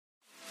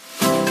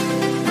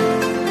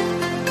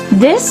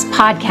This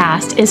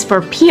podcast is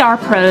for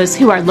PR pros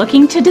who are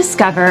looking to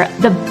discover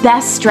the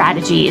best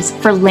strategies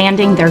for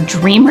landing their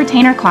dream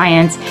retainer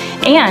clients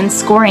and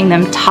scoring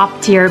them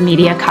top-tier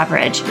media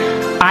coverage.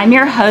 I'm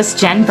your host,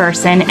 Jen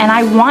Burson, and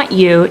I want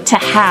you to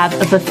have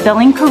a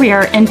fulfilling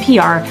career in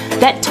PR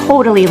that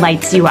totally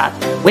lights you up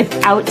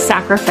without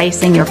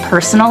sacrificing your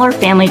personal or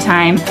family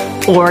time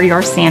or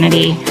your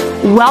sanity.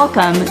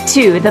 Welcome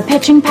to the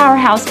Pitching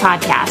Powerhouse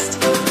podcast.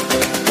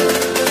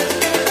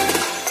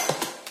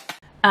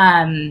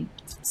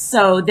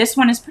 So this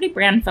one is pretty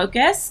brand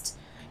focused.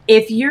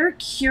 If you're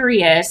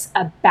curious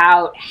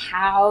about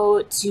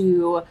how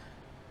to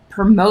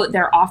promote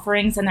their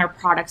offerings and their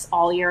products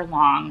all year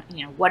long,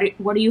 you know, what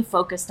are you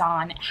focused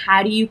on?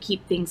 How do you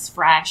keep things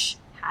fresh?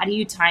 How do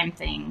you time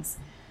things?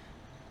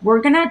 We're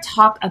going to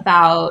talk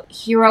about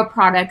hero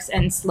products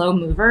and slow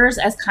movers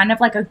as kind of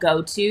like a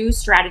go-to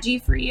strategy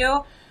for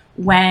you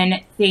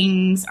when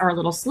things are a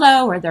little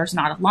slow or there's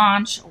not a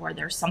launch or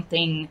there's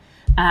something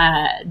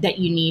that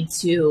you need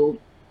to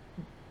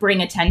bring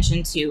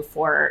attention to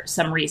for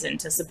some reason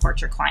to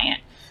support your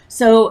client.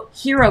 So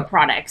hero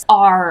products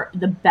are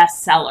the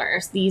best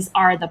sellers. These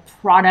are the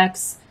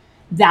products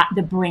that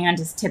the brand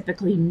is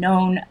typically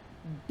known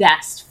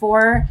best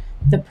for,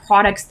 the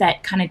products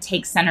that kind of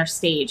take center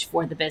stage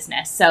for the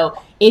business. So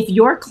if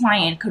your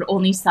client could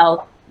only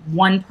sell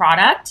one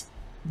product,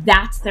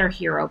 that's their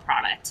hero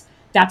product.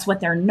 That's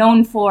what they're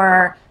known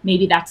for.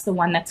 Maybe that's the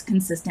one that's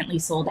consistently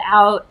sold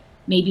out.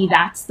 Maybe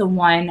that's the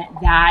one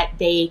that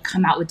they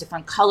come out with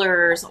different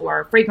colors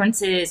or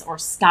fragrances or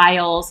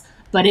styles,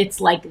 but it's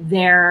like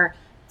their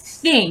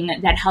thing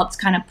that helps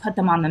kind of put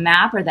them on the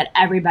map or that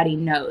everybody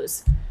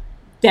knows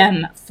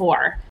them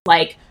for.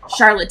 Like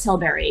Charlotte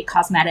Tilbury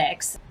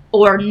Cosmetics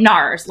or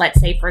NARS, let's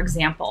say, for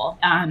example.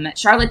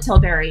 Charlotte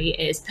Tilbury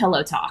is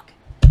Pillow Talk.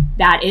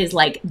 That is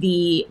like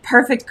the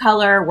perfect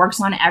color,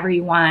 works on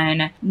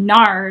everyone.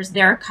 NARS,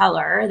 their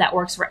color that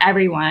works for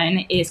everyone,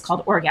 is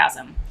called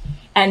Orgasm.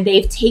 And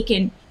they've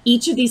taken,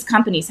 each of these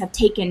companies have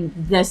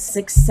taken the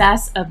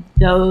success of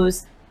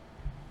those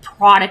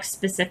products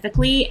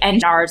specifically, and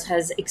NARS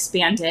has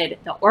expanded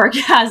the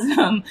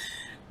Orgasm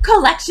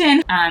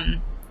collection.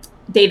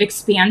 They've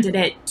expanded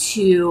it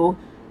to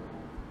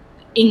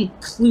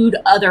include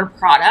other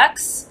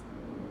products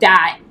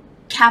that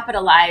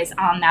capitalize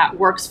on that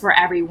works for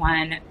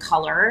everyone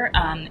color.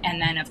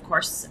 And then, of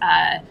course,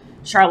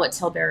 Charlotte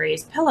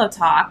Tilbury's Pillow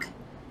Talk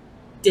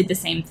did the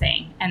same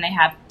thing, and they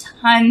have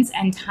tons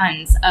and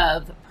tons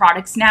of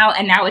products now,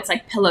 and now it's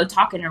like Pillow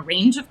Talk in a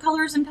range of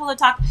colors in Pillow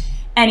Talk.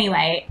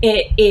 Anyway,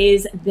 it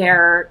is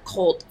their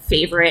cult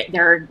favorite,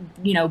 their,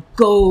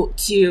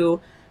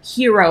 go-to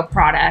hero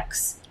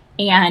products,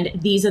 and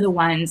these are the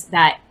ones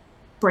that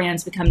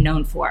brands become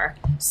known for.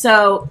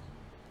 So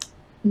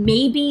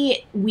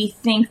maybe we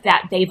think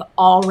that they've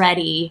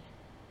already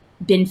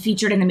been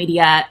featured in the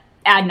media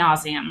ad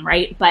nauseum,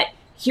 right? But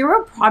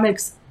hero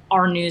products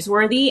are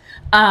newsworthy.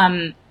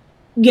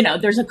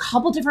 There's a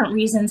couple different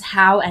reasons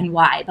how and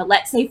why, but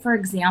let's say, for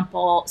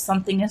example,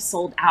 something is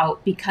sold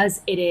out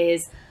because it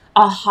is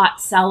a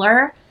hot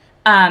seller.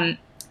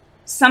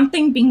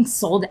 Something being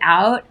sold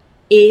out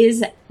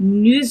is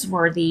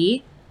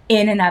newsworthy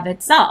in and of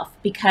itself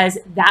because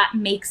that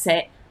makes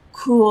it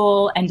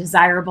cool and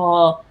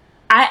desirable.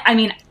 I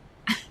mean,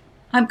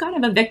 I'm kind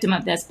of a victim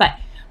of this, but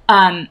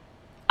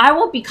I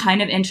will be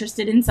kind of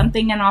interested in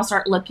something and I'll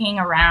start looking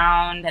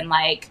around and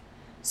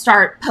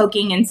start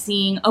poking and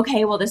seeing,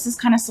 okay, well, this is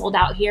kind of sold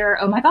out here.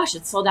 Oh my gosh,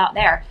 it's sold out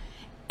there.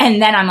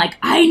 And then I'm like,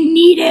 I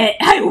need it.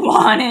 I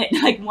want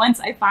it.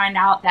 Once I find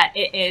out that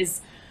it is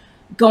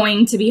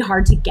going to be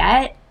hard to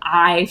get,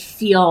 I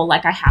feel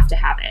like I have to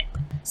have it.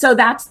 So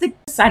that's the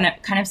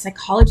kind of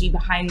psychology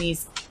behind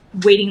these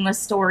waiting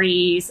list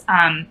stories.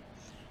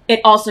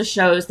 It also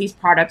shows these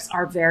products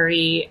are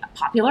very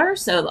popular.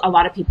 So a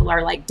lot of people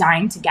are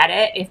dying to get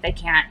it if they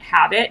can't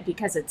have it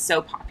because it's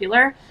so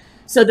popular.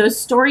 So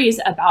those stories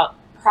about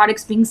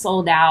products being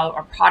sold out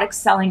or products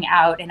selling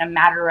out in a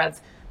matter of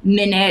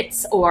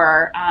minutes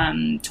or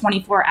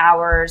 24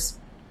 hours,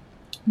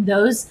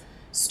 those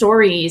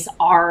stories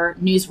are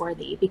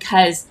newsworthy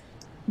because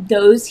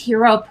those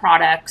hero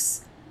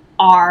products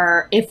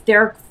are, if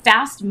they're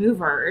fast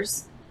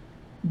movers,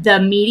 the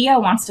media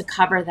wants to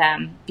cover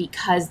them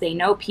because they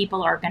know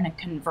people are going to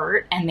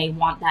convert and they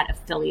want that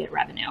affiliate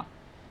revenue.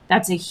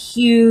 That's a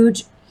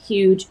huge,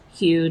 huge,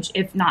 huge,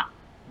 if not,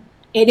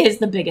 it is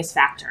the biggest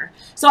factor.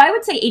 So I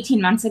would say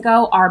 18 months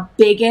ago, our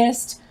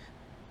biggest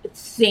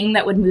thing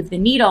that would move the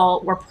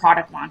needle were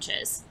product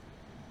launches.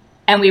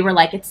 And we were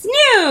like, it's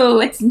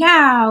new, it's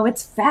now,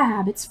 it's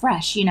fab, it's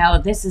fresh.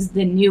 This is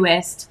the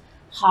newest,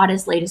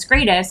 hottest, latest,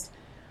 greatest.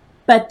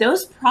 But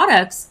those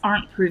products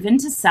aren't proven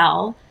to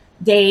sell.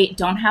 They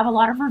don't have a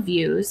lot of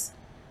reviews.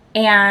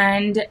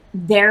 And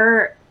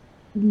they're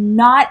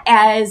not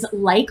as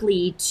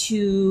likely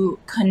to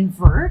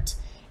convert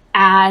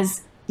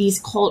as these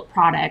cult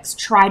products,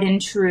 tried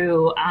and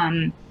true,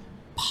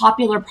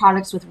 popular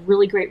products with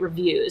really great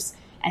reviews.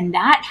 And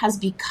that has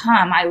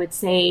become, I would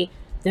say,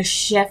 the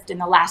shift in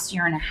the last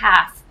year and a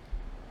half.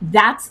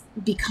 That's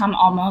become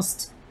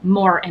almost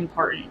more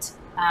important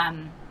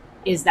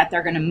is that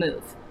they're going to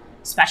move,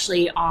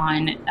 especially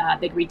on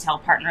big retail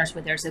partners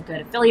where there's a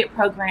good affiliate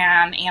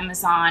program,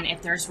 Amazon.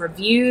 If there's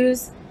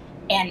reviews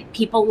and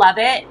people love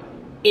it,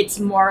 it's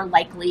more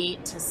likely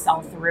to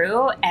sell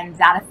through. And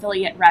that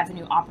affiliate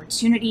revenue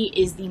opportunity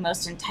is the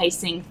most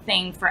enticing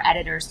thing for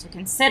editors to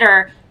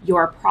consider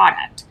your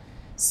product.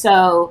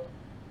 So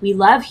we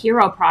love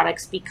hero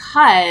products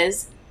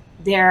because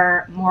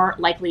they're more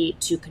likely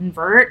to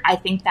convert. I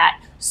think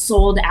that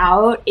sold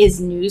out is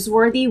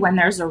newsworthy when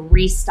there's a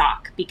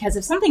restock, because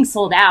if something's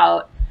sold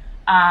out,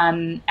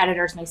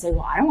 editors may say,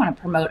 well, I don't want to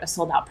promote a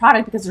sold out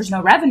product because there's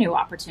no revenue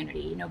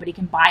opportunity. Nobody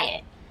can buy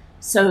it.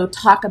 So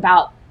talk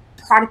about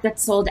product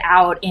that's sold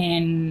out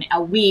in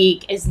a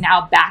week is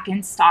now back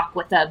in stock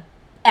with a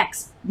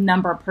X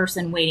number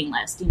person waiting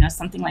list.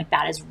 Something like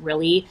that is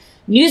really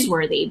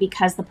newsworthy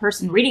because the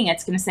person reading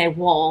it's going to say,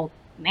 well,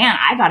 man,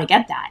 I got to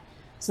get that.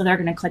 So they're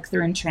going to click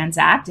through and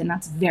transact. And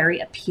that's very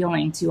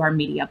appealing to our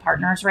media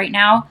partners right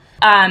now.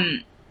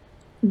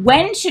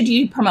 When should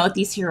you promote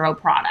these hero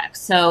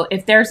products? So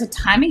if there's a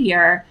time of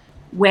year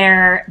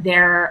where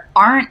there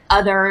aren't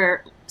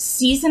other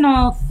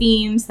seasonal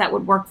themes that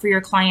would work for your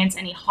clients,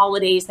 any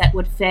holidays that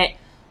would fit,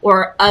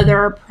 or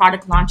other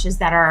product launches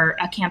that are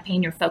a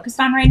campaign you're focused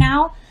on right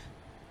now,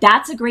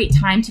 that's a great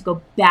time to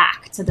go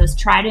back to those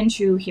tried and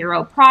true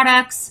hero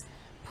products,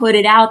 put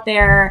it out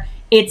there.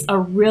 It's a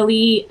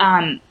really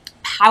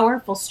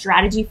powerful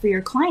strategy for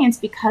your clients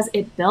because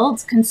it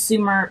builds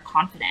consumer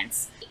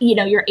confidence.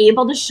 You're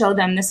able to show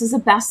them this is a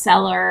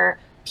bestseller,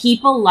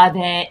 people love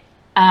it,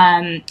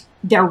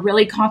 they're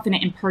really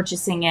confident in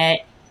purchasing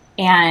it,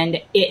 and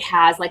it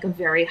has like a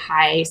very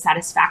high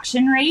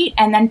satisfaction rate.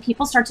 And then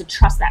people start to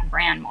trust that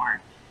brand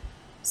more.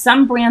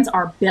 Some brands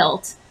are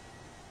built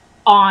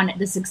on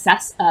the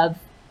success of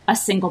a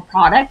single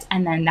product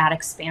and then that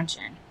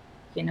expansion.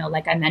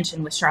 Like I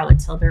mentioned with Charlotte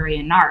Tilbury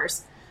and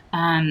NARS.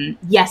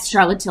 Yes,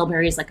 Charlotte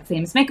Tilbury is like a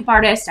famous makeup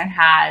artist and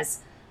has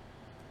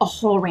a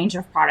whole range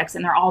of products,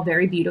 and they're all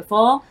very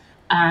beautiful.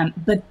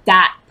 But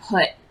that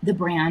put the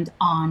brand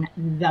on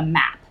the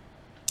map.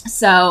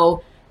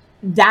 So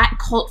that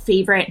cult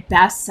favorite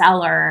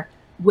bestseller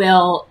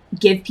will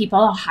give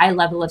people a high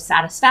level of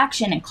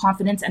satisfaction and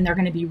confidence, and they're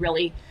going to be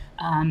really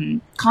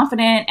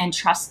confident and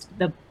trust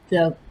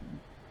the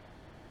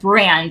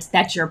brand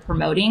that you're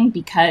promoting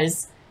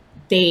because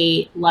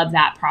they love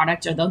that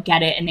product, or they'll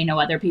get it and they know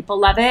other people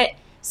love it.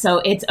 So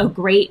it's a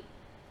great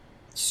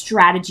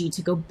strategy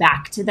to go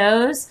back to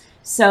those.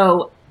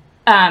 So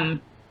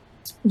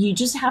you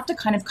just have to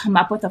kind of come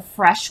up with a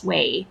fresh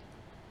way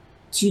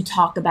to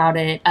talk about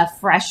it, a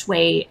fresh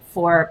way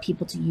for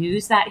people to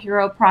use that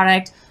hero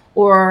product,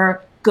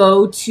 or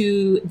go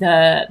to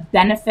the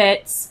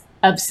benefits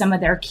of some of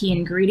their key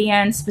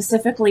ingredients,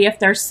 specifically if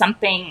there's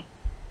something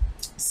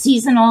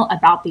seasonal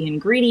about the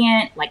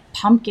ingredient, like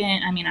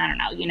pumpkin. I don't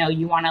know,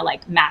 you want to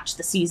like match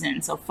the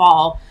season. So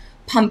fall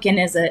pumpkin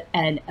is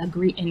an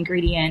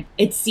ingredient.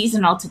 It's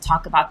seasonal to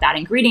talk about that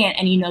ingredient.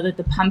 And you know that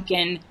the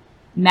pumpkin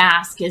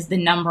mask is the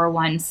number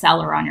one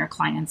seller on your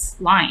client's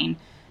line.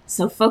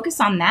 So focus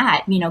on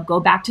that, go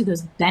back to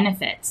those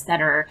benefits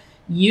that are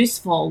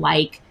useful,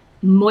 like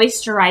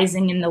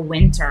moisturizing in the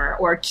winter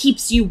or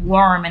keeps you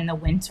warm in the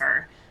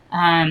winter,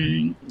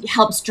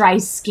 helps dry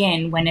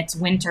skin when it's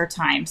winter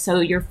time. So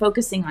you're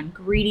focusing on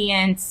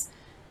ingredients,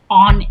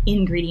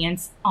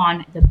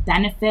 on the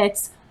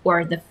benefits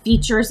or the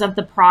features of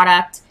the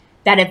product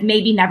that have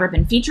maybe never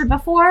been featured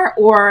before,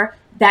 or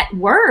that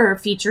were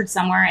featured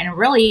somewhere and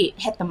really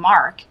hit the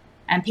mark.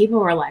 And people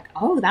were like,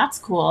 oh, that's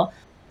cool.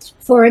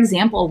 For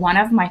example, one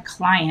of my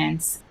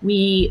clients,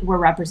 we were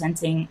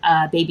representing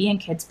a baby and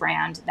kids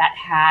brand that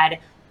had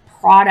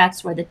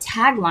products where the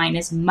tagline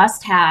is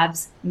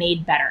must-haves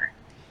made better.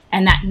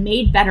 And that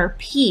made better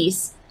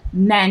piece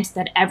meant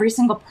that every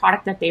single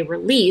product that they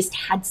released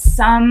had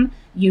some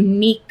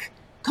unique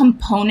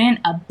component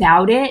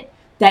about it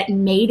that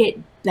made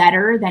it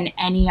better than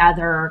any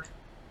other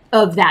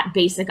of that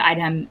basic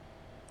item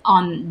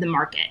on the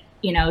market.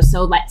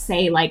 So let's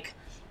say like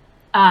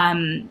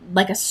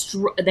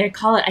they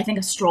call it, I think,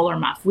 a stroller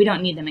muff. We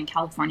don't need them in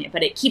California,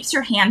 but it keeps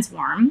your hands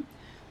warm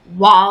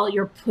while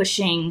you're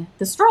pushing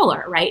the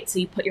stroller, right? So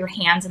you put your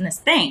hands in this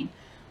thing.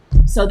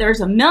 So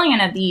there's a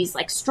million of these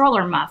like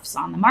stroller muffs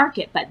on the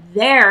market, but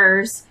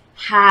theirs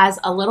has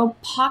a little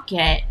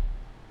pocket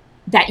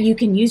that you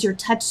can use your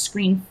touch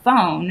screen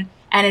phone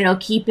and it'll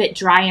keep it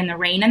dry in the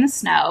rain and the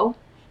snow.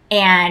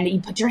 And you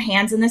put your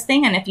hands in this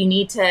thing, and if you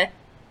need to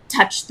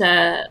touch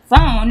the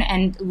phone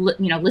and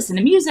listen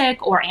to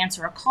music or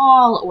answer a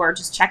call or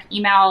just check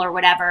email or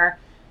whatever,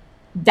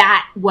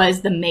 that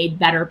was the made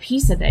better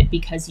piece of it,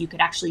 because you could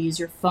actually use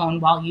your phone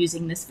while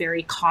using this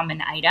very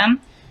common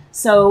item.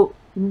 So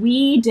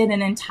we did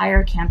an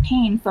entire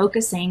campaign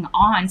focusing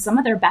on some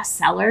of their best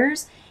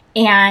sellers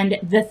and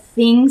the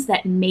things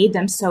that made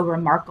them so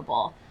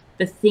remarkable,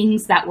 the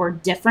things that were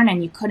different,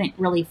 and you couldn't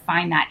really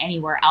find that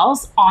anywhere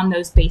else on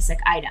those basic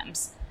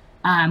items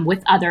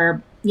with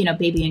other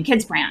baby and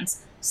kids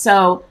brands.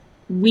 So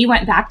we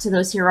went back to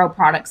those hero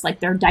products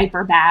like their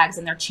diaper bags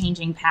and their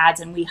changing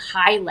pads, and we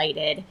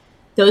highlighted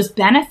those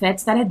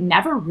benefits that had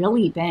never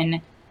really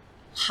been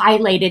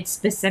highlighted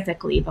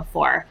specifically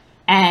before,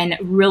 and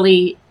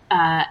really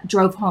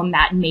drove home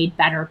that made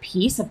better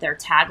piece of their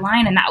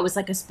tagline. And that was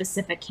like a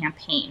specific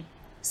campaign.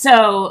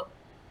 So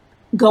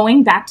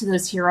going back to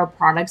those hero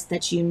products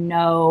that you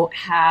know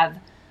have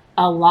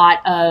a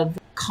lot of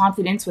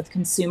confidence with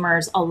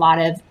consumers, a lot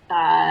of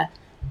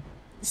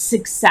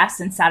success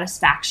and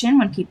satisfaction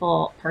when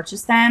people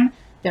purchase them.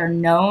 They're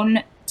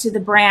known to the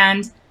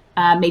brand.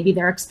 Maybe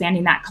they're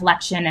expanding that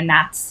collection, and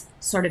that's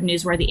sort of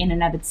newsworthy in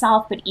and of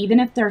itself. But even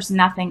if there's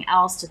nothing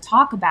else to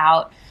talk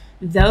about,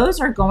 those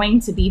are going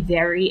to be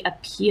very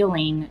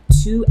appealing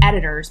to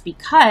editors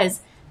because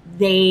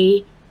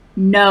they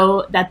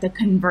know that the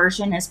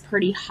conversion is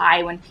pretty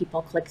high when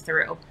people click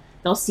through.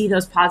 They'll see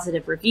those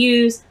positive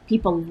reviews.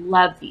 People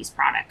love these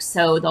products.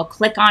 So they'll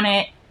click on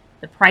it.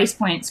 The price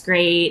point's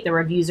great. The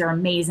reviews are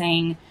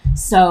amazing.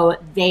 So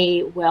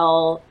they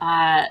will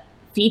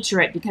feature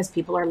it because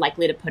people are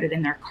likely to put it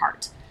in their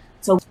cart.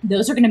 So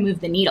those are going to move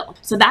the needle.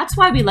 So that's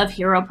why we love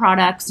hero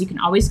products. You can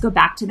always go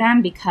back to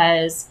them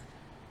because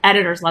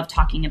editors love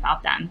talking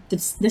about them.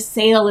 The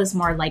sale is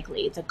more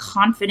likely. The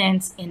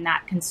confidence in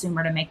that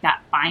consumer to make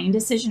that buying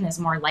decision is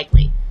more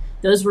likely.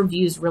 Those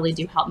reviews really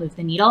do help move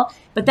the needle.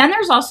 But then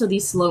there's also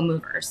these slow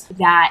movers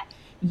that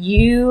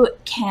you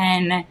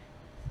can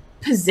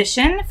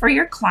position for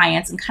your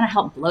clients and kind of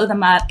help blow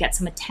them up, get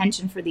some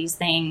attention for these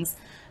things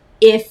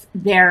if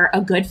they're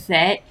a good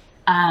fit.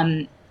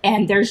 And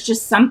there's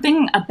just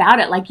something about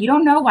it. Like, you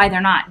don't know why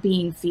they're not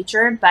being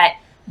featured, but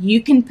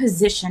you can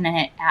position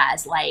it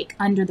as like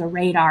under the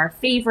radar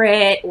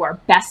favorite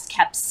or best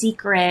kept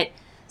secret,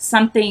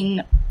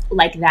 something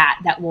like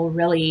that will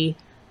really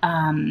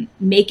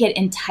make it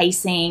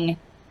enticing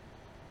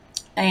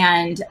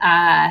and,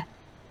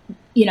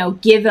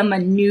 give them a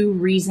new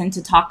reason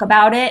to talk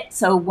about it.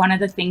 So one of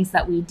the things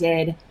that we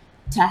did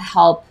to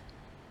help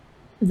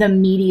the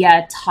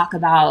media talk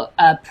about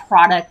a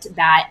product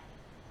that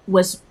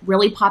was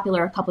really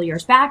popular a couple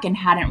years back and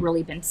hadn't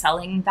really been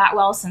selling that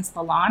well since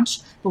the launch.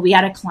 But we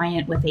had a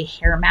client with a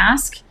hair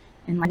mask,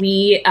 and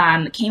we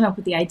came up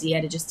with the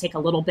idea to just take a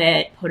little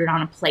bit, put it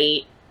on a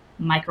plate,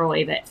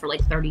 microwave it for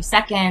like 30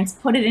 seconds,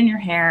 put it in your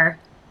hair,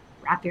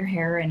 wrap your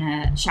hair in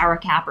a shower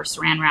cap or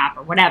saran wrap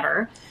or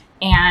whatever.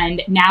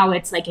 And now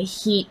it's like a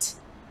heat,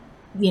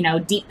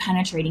 deep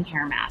penetrating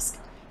hair mask.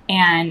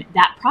 And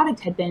that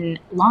product had been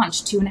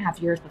launched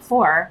 2.5 years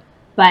before,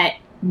 but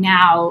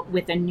now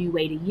with a new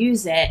way to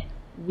use it,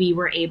 we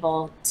were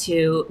able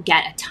to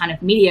get a ton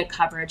of media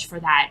coverage for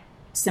that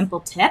simple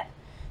tip.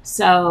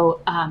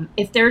 So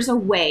if there's a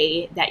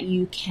way that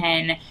you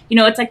can,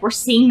 it's like we're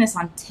seeing this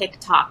on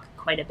TikTok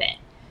quite a bit.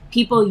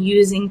 People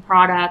using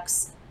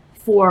products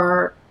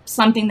for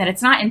something that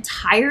it's not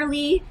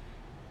entirely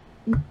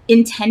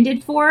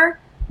intended for,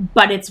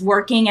 but it's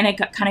working and it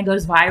kind of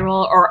goes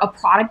viral, or a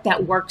product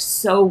that works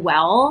so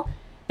well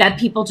that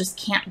people just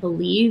can't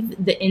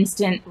believe the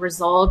instant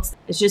results.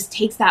 It just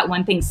takes that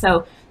one thing.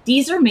 So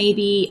these are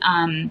maybe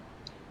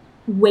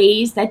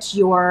ways that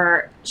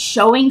you're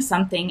showing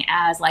something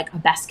as like a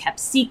best kept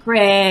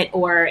secret,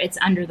 or it's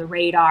under the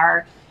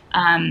radar.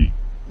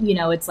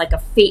 It's like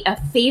a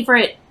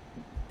favorite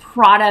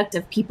product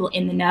of people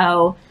in the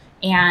know,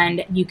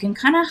 and you can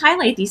kind of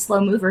highlight these slow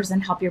movers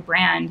and help your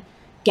brand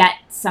get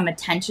some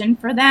attention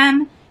for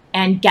them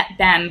and get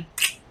them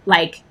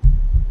like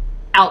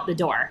out the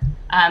door.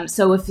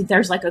 So if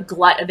there's like a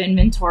glut of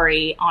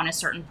inventory on a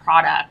certain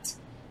product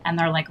and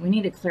they're like, we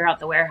need to clear out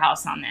the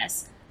warehouse on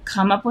this,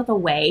 come up with a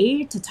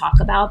way to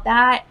talk about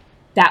that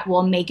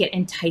will make it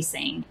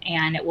enticing,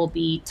 and it will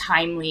be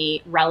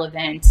timely,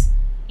 relevant,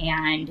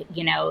 and,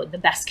 the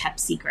best kept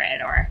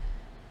secret, or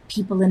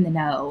people in the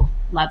know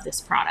love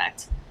this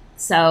product.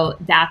 So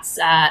that's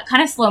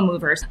kind of slow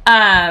movers.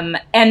 And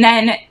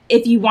then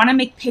if you want to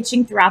make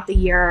pitching throughout the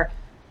year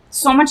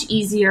so much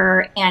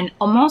easier and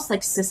almost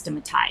like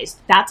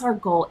systematized, that's our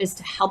goal, is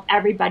to help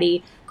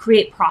everybody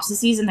create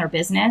processes in their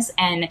business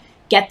and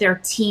get their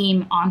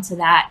team onto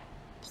that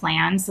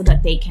plan so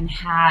that they can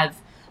have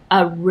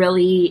a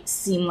really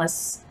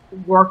seamless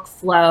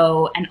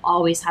workflow and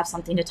always have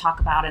something to talk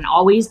about, and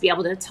always be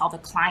able to tell the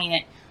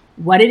client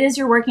what it is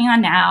you're working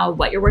on now,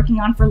 what you're working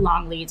on for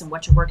long leads, and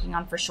what you're working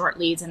on for short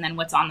leads, and then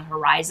what's on the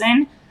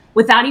horizon,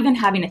 without even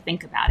having to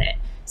think about it.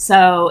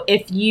 So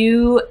if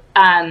you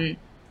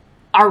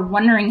are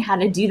wondering how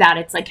to do that,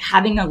 it's like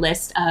having a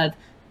list of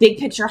big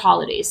picture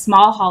holidays,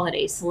 small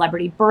holidays,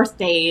 celebrity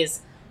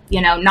birthdays,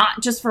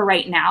 not just for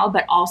right now,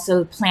 but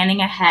also planning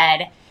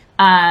ahead.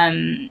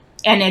 And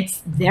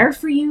it's there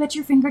for you at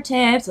your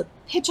fingertips with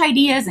pitch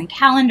ideas and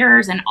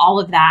calendars and all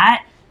of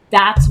that.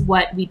 That's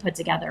what we put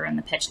together in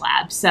the Pitch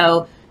Lab.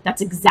 So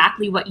that's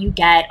exactly what you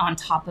get on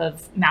top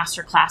of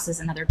master classes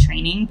and other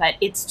training, but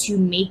it's to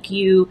make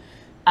you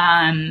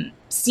seamlessly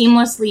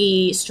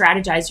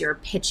strategize your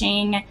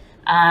pitching.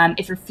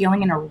 If you're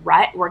feeling in a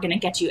rut, we're going to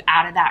get you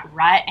out of that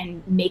rut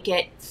and make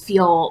it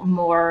feel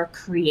more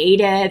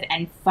creative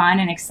and fun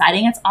and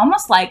exciting. It's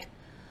almost like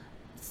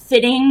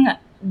fitting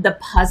the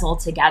puzzle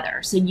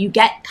together. So you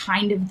get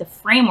kind of the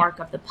framework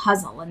of the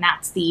puzzle, and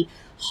that's the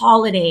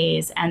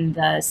holidays and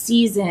the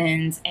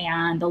seasons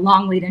and the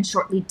long lead and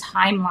short lead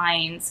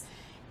timelines.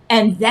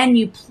 And then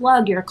you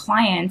plug your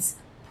clients'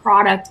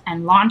 product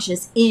and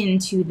launches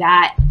into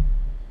that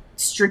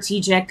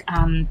strategic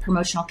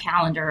promotional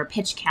calendar or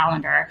pitch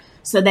calendar,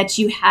 so that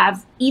you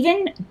have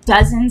even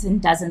dozens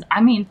and dozens,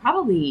 I mean,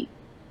 probably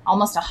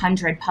almost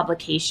 100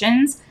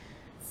 publications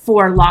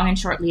for long and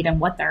short lead and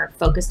what they're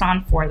focused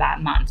on for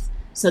that month,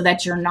 so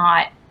that you're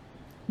not,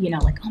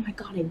 like, oh my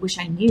God, I wish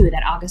I knew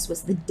that August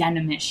was the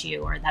denim issue,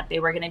 or that they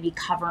were going to be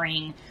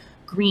covering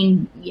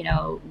green,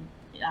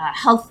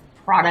 health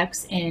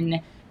products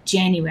in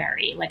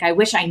January. Like, I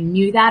wish I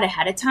knew that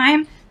ahead of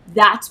time.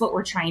 That's what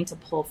we're trying to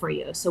pull for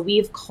you. So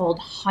we've culled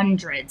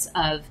hundreds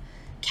of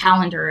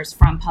calendars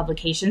from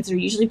publications. They're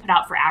usually put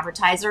out for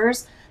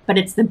advertisers, but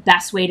it's the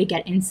best way to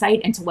get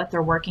insight into what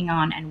they're working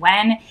on and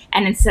when.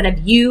 And instead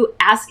of you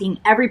asking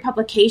every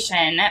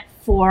publication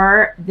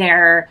for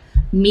their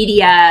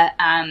media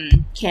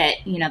kit,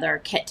 their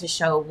kit to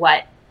show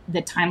what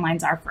the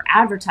timelines are for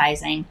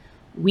advertising,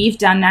 we've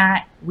done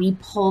that. We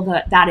pull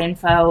that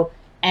info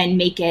and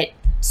make it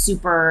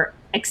super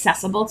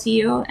accessible to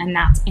you, and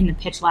that's in the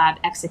Pitch Lab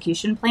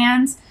execution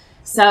plans.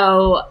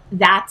 So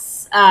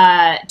that's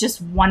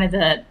just one of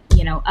the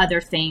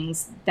other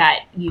things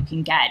that you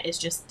can get, is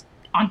just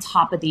on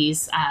top of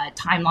these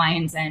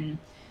timelines and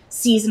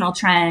seasonal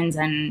trends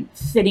and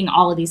fitting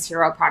all of these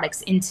hero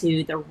products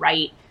into the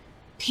right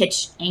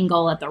pitch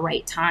angle at the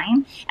right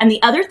time. And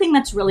the other thing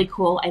that's really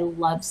cool, I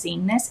love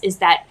seeing this, is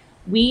that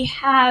we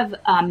have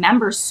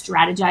members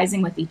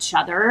strategizing with each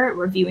other,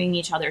 reviewing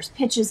each other's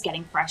pitches,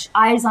 getting fresh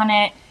eyes on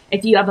it.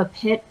 If you have a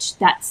pitch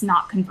that's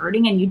not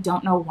converting and you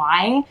don't know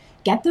why,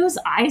 get those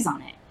eyes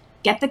on it.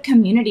 Get the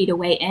community to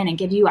weigh in and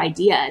give you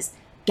ideas.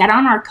 Get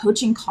on our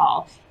coaching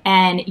call,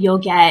 and you'll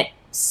get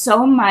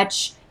so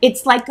much.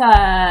 It's like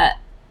a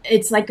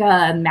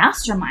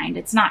mastermind.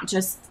 It's not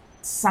just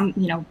some,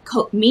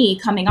 me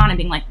coming on and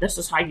being like, this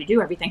is how you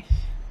do everything.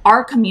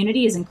 Our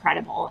community is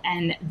incredible,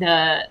 and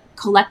the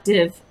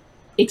collective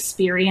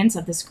experience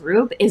of this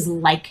group is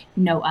like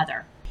no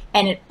other.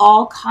 And it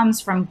all comes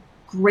from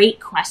great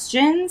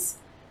questions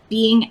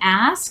being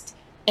asked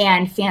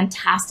and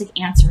fantastic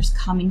answers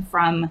coming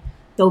from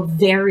the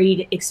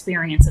varied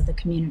experience of the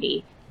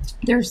community.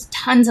 There's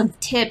tons of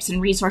tips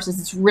and resources.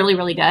 It's really,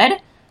 really good.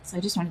 So I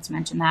just wanted to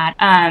mention that.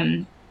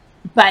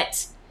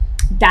 But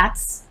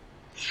that's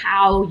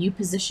how you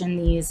position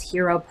these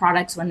hero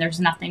products when there's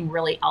nothing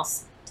really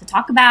else to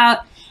talk about.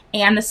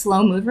 And the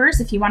slow movers,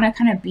 if you want to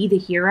kind of be the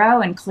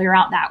hero and clear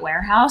out that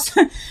warehouse,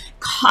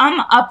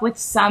 come up with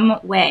some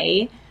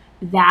way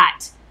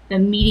that the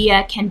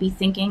media can be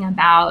thinking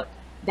about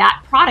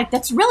that product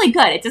that's really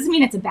good. It doesn't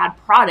mean it's a bad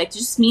product. It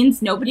just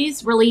means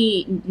nobody's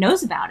really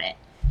knows about it.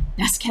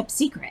 Best kept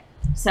secret.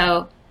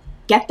 So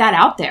get that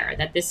out there,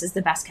 that this is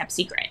the best kept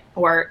secret,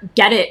 or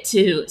get it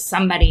to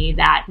somebody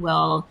that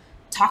will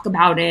talk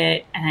about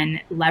it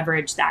and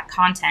leverage that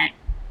content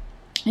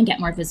and get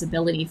more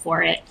visibility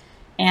for it,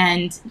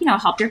 and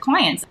help your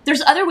clients.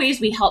 There's other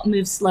ways we help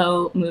move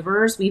slow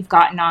movers. We've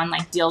gotten on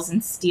like deals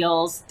and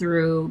steals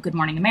through Good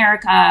Morning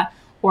America,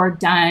 or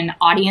done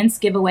audience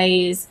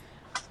giveaways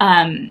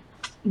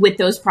with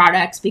those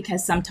products,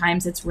 because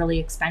sometimes it's really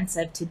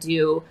expensive to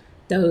do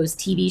those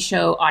TV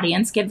show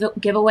audience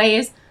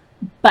giveaways.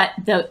 But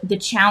the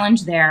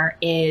challenge there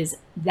is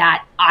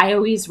that I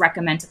always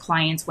recommend to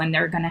clients, when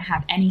they're going to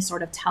have any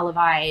sort of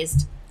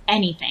televised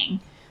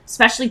anything,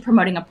 especially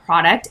promoting a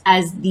product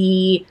as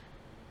the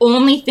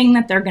only thing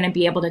that they're going to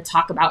be able to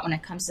talk about when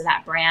it comes to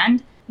that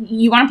brand,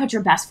 you want to put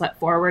your best foot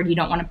forward. You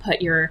don't want to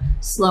put your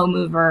slow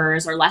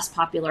movers or less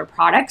popular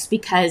products,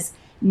 because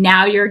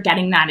now you're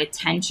getting that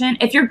attention.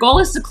 If your goal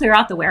is to clear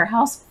out the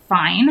warehouse,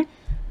 fine.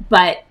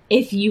 But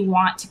if you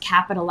want to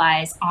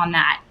capitalize on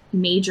that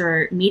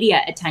major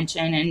media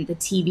attention and the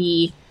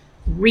TV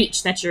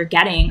reach that you're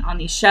getting on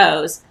these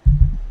shows,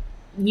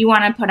 you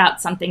want to put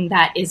out something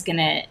that is going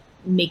to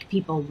make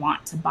people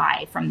want to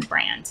buy from the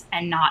brand,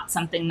 and not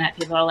something that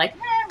people are like,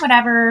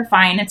 whatever,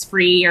 fine, it's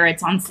free or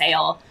it's on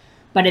sale,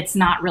 but it's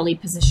not really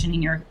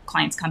positioning your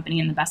client's company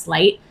in the best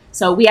light.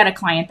 So we had a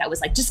client that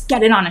was like, just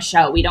get it on a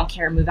show. We don't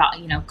care, move out,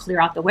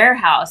 clear out the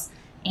warehouse.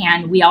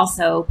 And we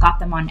also got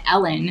them on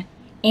Ellen,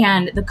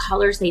 and the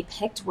colors they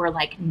picked were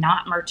like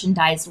not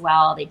merchandised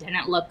well. They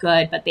didn't look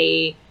good, but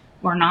they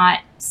were not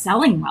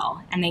selling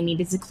well, and they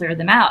needed to clear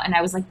them out. And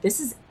I was like,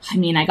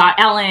 I got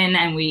Ellen,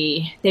 and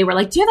they were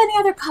like, do you have any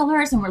other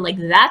colors? And we're like,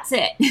 that's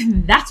it.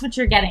 That's what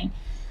you're getting.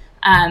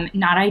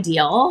 Not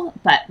ideal,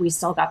 but we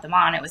still got them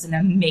on. It was an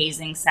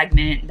amazing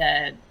segment.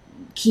 The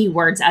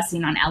keywords as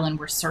seen on Ellen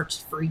were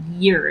searched for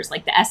years.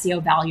 Like, the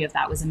SEO value of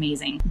that was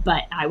amazing.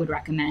 But I would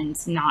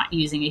recommend not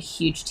using a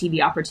huge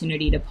TV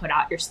opportunity to put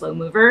out your slow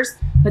movers.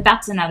 But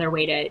that's another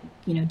way to,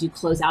 do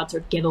closeouts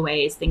or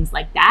giveaways, things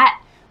like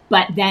that.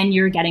 But then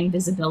you're getting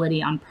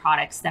visibility on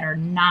products that are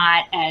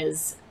not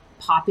as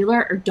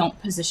popular or don't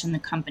position the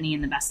company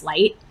in the best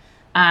light.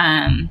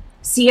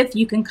 See if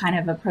you can kind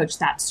of approach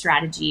that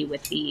strategy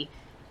with the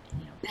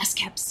best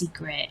kept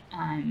secret,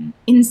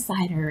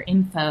 insider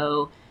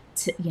info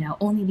to,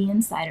 only the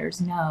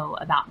insiders know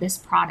about this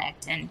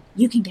product and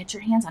you can get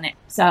your hands on it.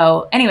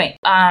 So anyway,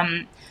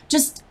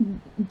 just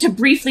to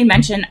briefly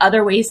mention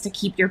other ways to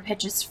keep your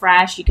pitches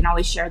fresh, you can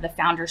always share the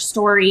founder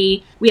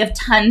story. We have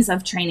tons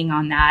of training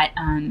on that,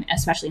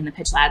 especially in the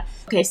Pitch Lab.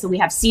 Okay, so we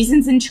have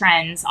seasons and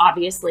trends.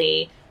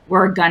 Obviously,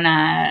 we're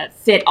gonna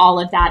fit all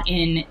of that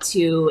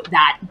into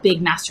that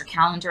big master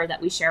calendar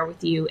that we share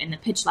with you in the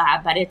Pitch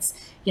Lab, but it's,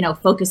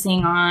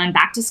 focusing on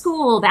back to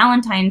school,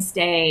 Valentine's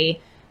Day,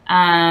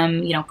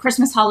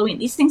 Christmas, Halloween.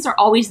 These things are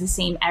always the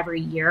same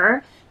every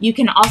year. You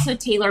can also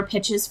tailor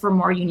pitches for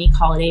more unique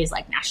holidays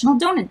like National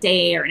Donut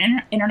Day or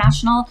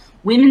International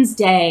Women's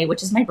Day,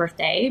 which is my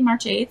birthday,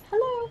 March 8th.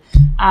 Hello.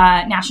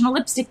 National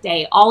Lipstick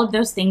Day. All of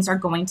those things are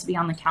going to be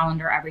on the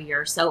calendar every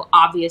year. So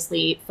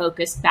obviously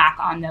focus back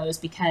on those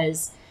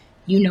because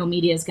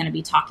media is going to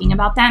be talking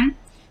about them.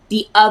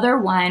 The other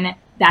one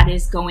that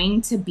is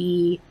going to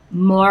be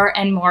more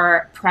and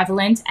more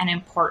prevalent and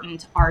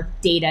important are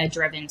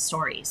data-driven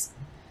stories.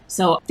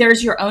 So if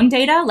there's your own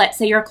data. Let's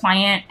say your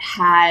client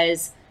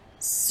has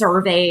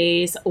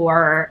surveys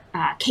or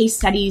case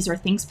studies or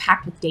things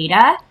packed with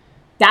data.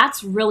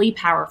 That's really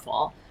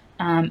powerful.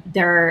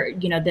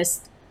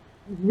 This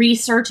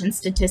research and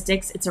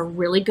statistics, it's a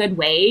really good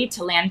way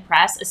to land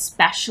press,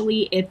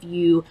 especially if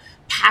you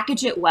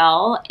package it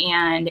well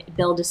and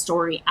build a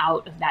story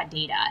out of that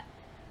data.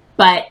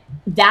 But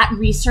that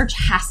research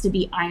has to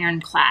be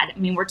ironclad. I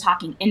mean, we're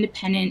talking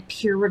independent,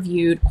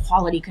 peer-reviewed,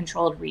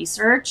 quality-controlled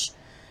research.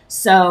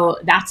 So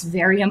that's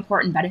very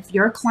important. But if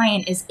your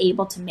client is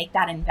able to make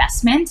that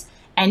investment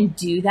and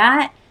do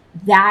that,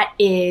 that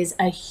is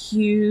a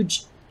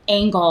huge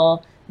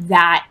angle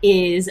that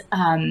is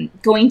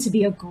going to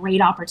be a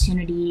great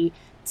opportunity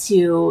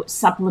to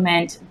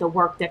supplement the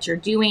work that you're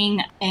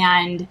doing.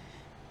 And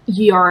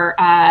your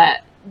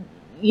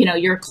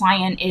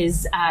client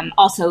is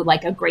also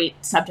like a great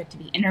subject to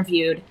be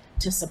interviewed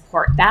to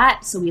support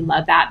that. So we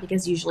love that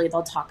because usually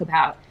they'll talk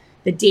about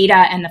the data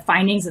and the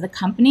findings of the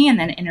company and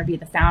then interview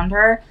the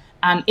founder.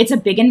 It's a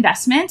big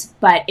investment,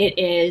 but it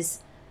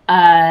is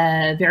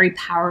a very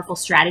powerful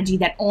strategy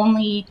that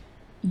only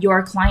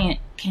your client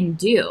can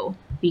do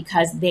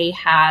because they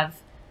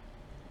have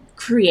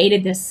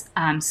created this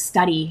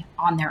study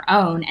on their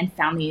own and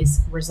found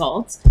these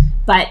results.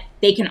 But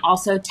they can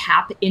also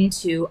tap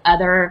into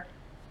other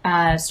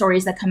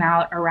stories that come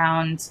out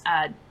around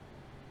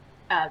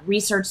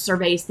research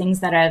surveys, things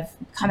that have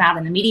come out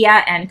in the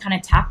media, and kind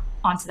of tap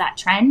onto that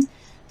trend.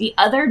 The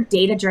other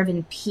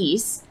data-driven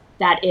piece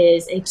that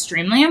is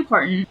extremely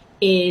important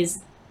is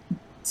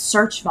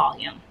search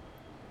volume.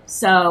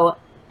 So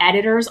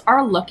editors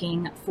are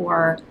looking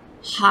for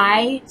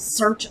high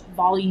search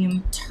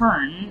volume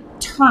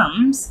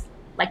terms,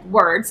 like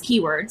words,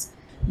 keywords,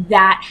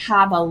 that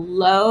have a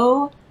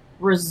low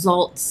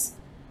results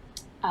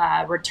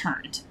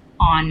returned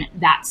on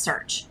that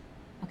search.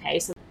 Okay,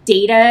 so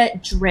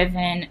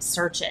data-driven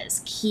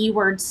searches,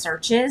 keyword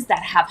searches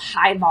that have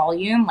high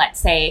volume, let's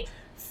say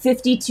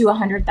 50 to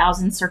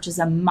 100,000 searches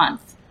a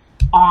month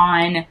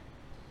on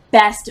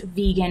best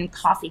vegan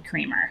coffee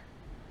creamer.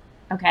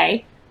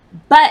 Okay,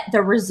 but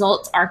the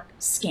results are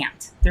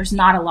scant. There's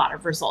not a lot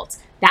of results.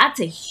 That's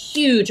a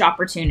huge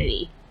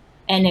opportunity.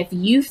 And if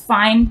you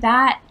find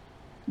that,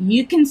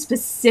 you can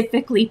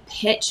specifically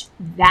pitch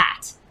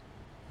that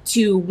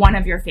to one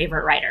of your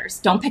favorite writers.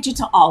 Don't pitch it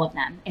to all of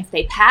them. If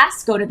they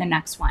pass, go to the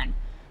next one.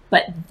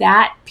 But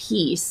that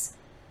piece,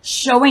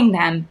 showing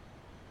them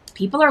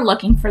people are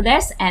looking for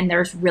this and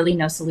there's really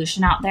no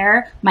solution out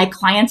there. My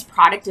client's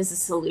product is a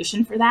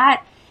solution for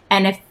that.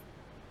 And if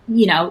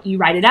you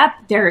write it up,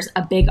 there's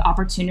a big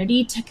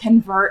opportunity to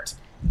convert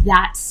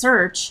that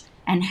search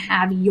and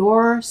have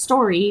your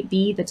story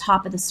be the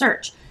top of the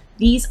search.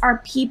 These are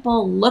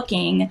people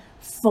looking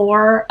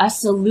for a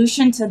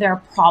solution to their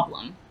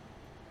problem.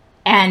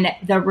 And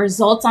the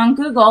results on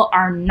Google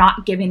are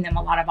not giving them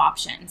a lot of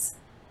options.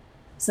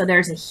 So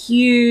there's a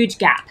huge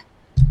gap.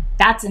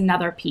 That's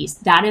another piece.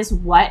 That is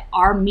what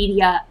our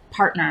media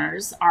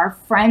partners, our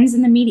friends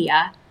in the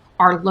media,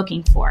 are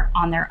looking for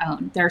on their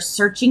own. They're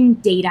searching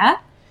data.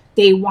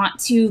 They want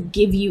to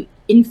give you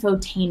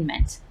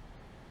infotainment.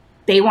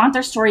 They want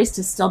their stories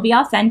to still be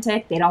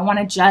authentic. They don't want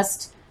to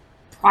just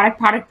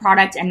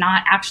product and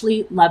not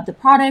actually love the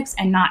products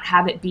and not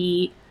have it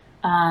be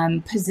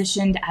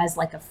positioned as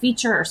like a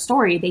feature or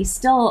story. They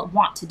still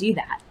want to do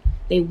that.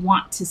 They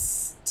want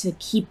to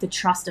keep the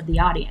trust of the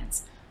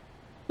audience.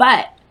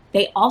 But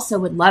they also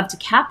would love to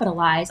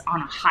capitalize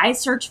on a high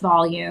search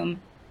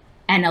volume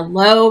and a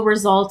low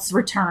results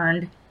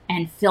returned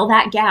and fill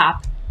that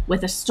gap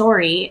with a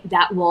story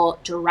that will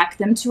direct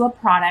them to a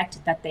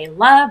product that they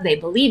love, they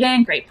believe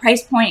in, great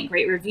price point,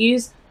 great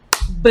reviews.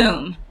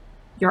 Boom,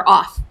 you're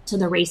off to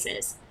the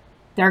races.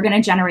 They're going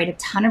to generate a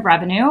ton of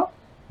revenue.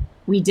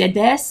 We did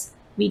this.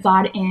 We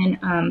got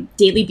in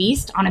Daily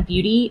Beast on a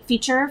beauty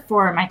feature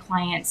for my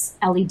client's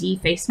LED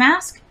face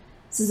mask.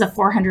 This is a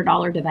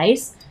 $400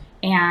 device.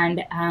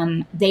 And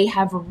they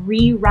have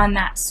rerun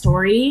that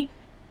story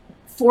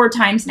 4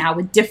 times now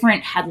with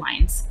different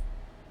headlines.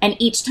 And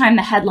each time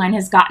the headline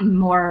has gotten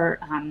more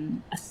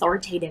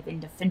authoritative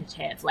and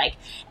definitive, like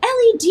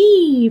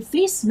LED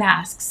face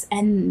masks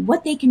and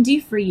what they can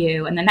do for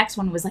you. And the next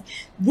one was like,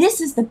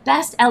 this is the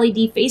best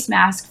LED face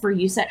mask for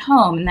use at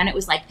home. And then it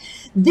was like,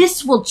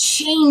 this will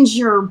change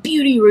your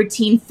beauty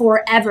routine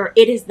forever.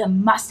 It is the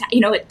must.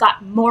 It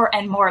got more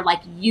and more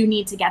like, you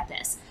need to get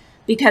this,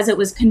 because it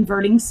was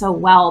converting so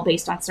well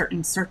based on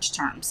certain search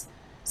terms.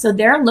 So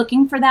they're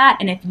looking for that.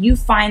 And if you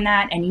find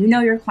that and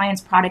your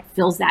client's product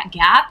fills that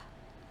gap,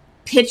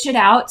 pitch it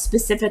out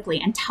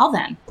specifically and tell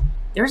them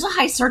there's a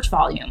high search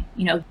volume.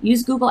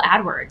 Use Google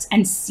AdWords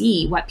and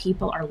see what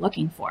people are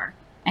looking for.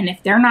 And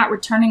if they're not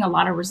returning a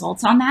lot of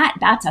results on that,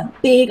 that's a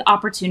big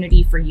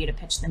opportunity for you to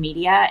pitch the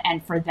media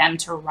and for them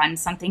to run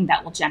something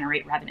that will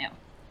generate revenue.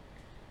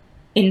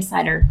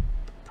 Insider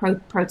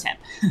pro tip.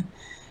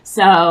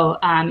 So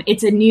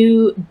it's a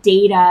new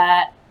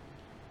data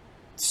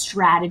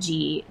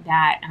strategy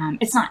that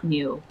it's not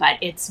new, but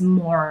it's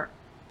more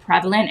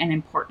prevalent and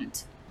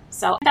important.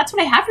 So that's what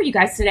I have for you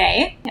guys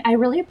today. I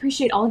really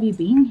appreciate all of you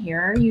being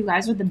here. You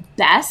guys are the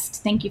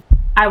best. Thank you.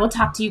 I will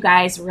talk to you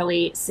guys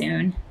really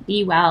soon.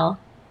 Be well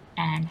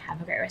and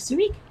have a great rest of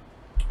your week.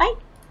 Bye.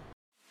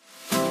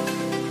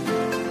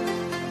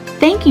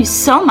 Thank you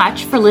so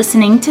much for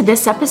listening to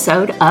this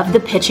episode of the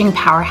Pitching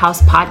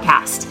Powerhouse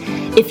podcast.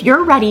 If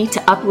you're ready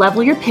to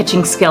up-level your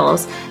pitching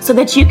skills so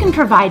that you can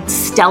provide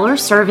stellar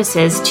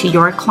services to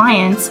your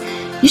clients,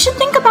 you should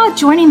think about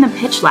joining the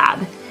Pitch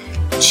Lab.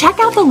 Check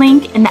out the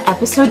link in the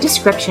episode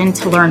description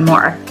to learn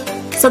more.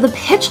 So the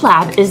Pitch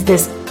Lab is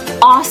this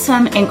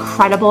awesome,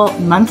 incredible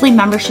monthly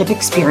membership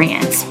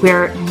experience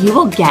where you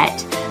will get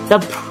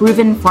the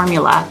proven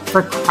formula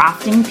for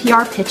crafting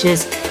PR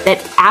pitches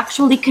that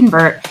actually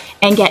convert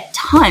and get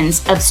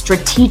tons of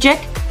strategic,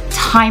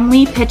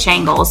 timely pitch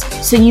angles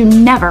so you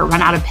never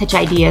run out of pitch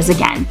ideas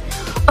again.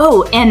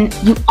 Oh, and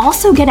you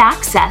also get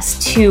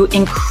access to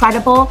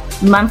incredible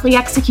monthly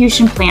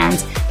execution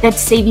plans that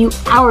save you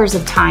hours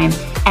of time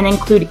and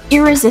include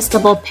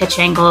irresistible pitch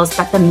angles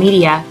that the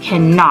media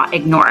cannot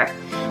ignore.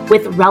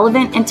 With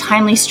relevant and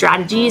timely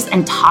strategies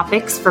and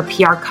topics for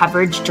PR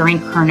coverage during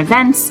current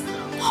events,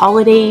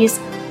 holidays,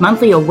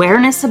 monthly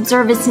awareness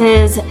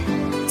observances,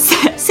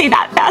 say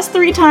that fast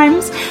 3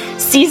 times,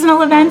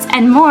 seasonal events,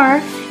 and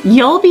more,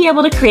 you'll be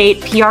able to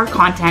create PR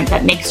content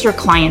that makes your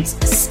clients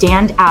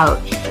stand out,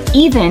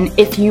 even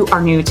if you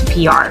are new to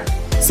PR.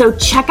 So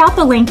check out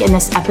the link in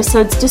this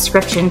episode's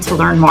description to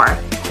learn more.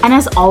 And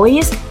as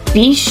always,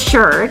 be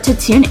sure to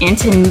tune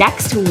into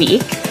next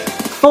week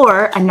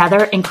for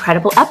another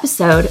incredible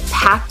episode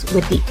packed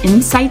with the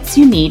insights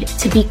you need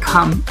to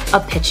become a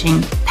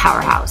pitching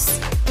powerhouse.